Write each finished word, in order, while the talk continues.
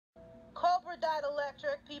Cobradad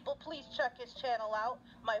Electric. People, please check his channel out.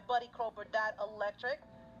 My buddy Cobradad Electric.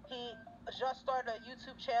 He just started a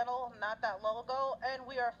YouTube channel not that long ago, and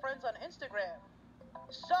we are friends on Instagram.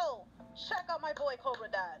 So, check out my boy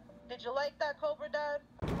Cobradad. Did you like that, Cobradad?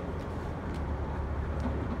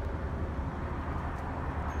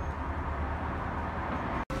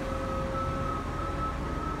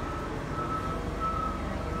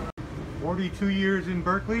 "42 years in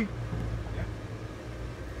Berkeley?" Yeah.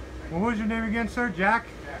 What was your name again, sir? Jack?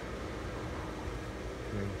 Jack.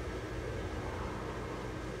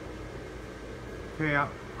 Okay,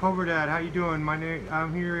 Cobradad, how you doing?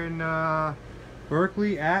 I'm here in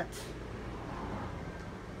Berkeley at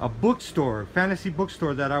a bookstore, fantasy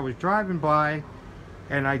bookstore that I was driving by,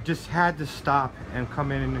 and I just had to stop and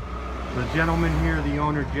come in. The gentleman here, the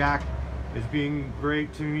owner, Jack, is being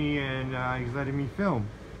great to me, and he's letting me film.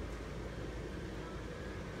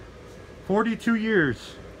 42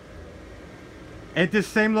 years. At this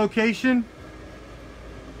same location?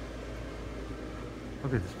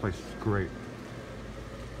 Look at this place, it's great.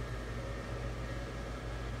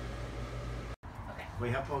 Okay. We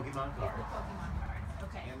have Pokemon cards. Pokemon cards.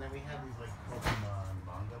 Okay. And then we have these like Pokemon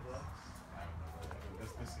manga books. I don't know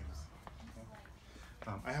what This seems.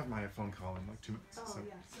 I have my phone call in like 2 minutes. Oh, So,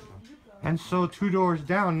 yeah. So you go. And so 2 doors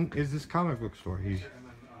down is this comic book store he and then,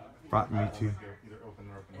 brought me to. either open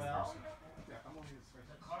or open in Well, person. Yeah, I'm only this right.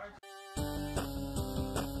 the cards.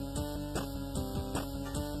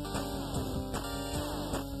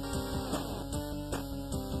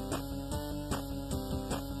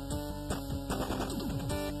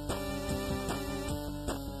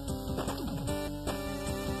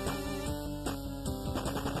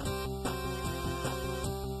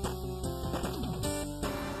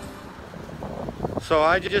 So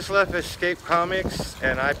I just left Escape Comics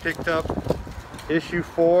and I picked up issue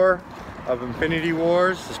 4 of Infinity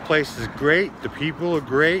Wars. This place is great, the people are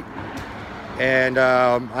great, and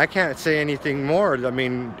I can't say anything more. I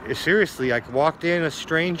mean, seriously, I walked in a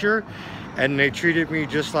stranger and they treated me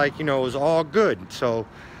just like, you know, it was all good. So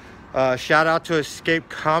shout out to Escape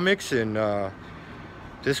Comics and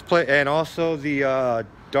this place, and also the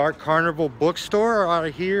Dark Carnival bookstore out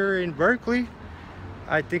of here in Berkeley.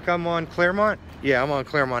 I think I'm on Claremont. Yeah, I'm on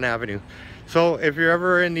Claremont Avenue. So if you're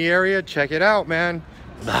ever in the area, check it out, man.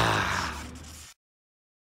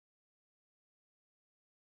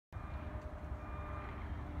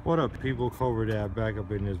 What up, people? Cobradad back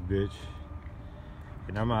up in this bitch.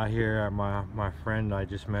 And I'm out here at my friend I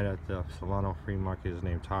just met at the Solano Free Market. His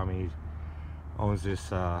name Tommy. He owns this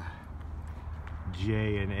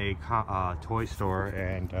J&A toy store,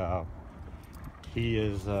 and he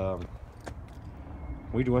is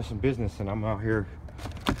we doing some business, and I'm out here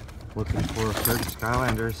looking for certain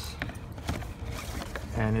Skylanders,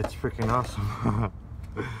 and it's freaking awesome.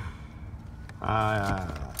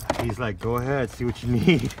 He's like, go ahead, see what you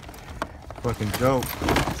need. Fucking dope.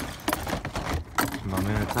 My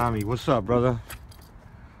man Tommy, what's up, brother?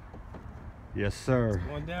 Yes, sir. It's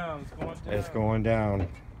going down. It's going down. It's going down.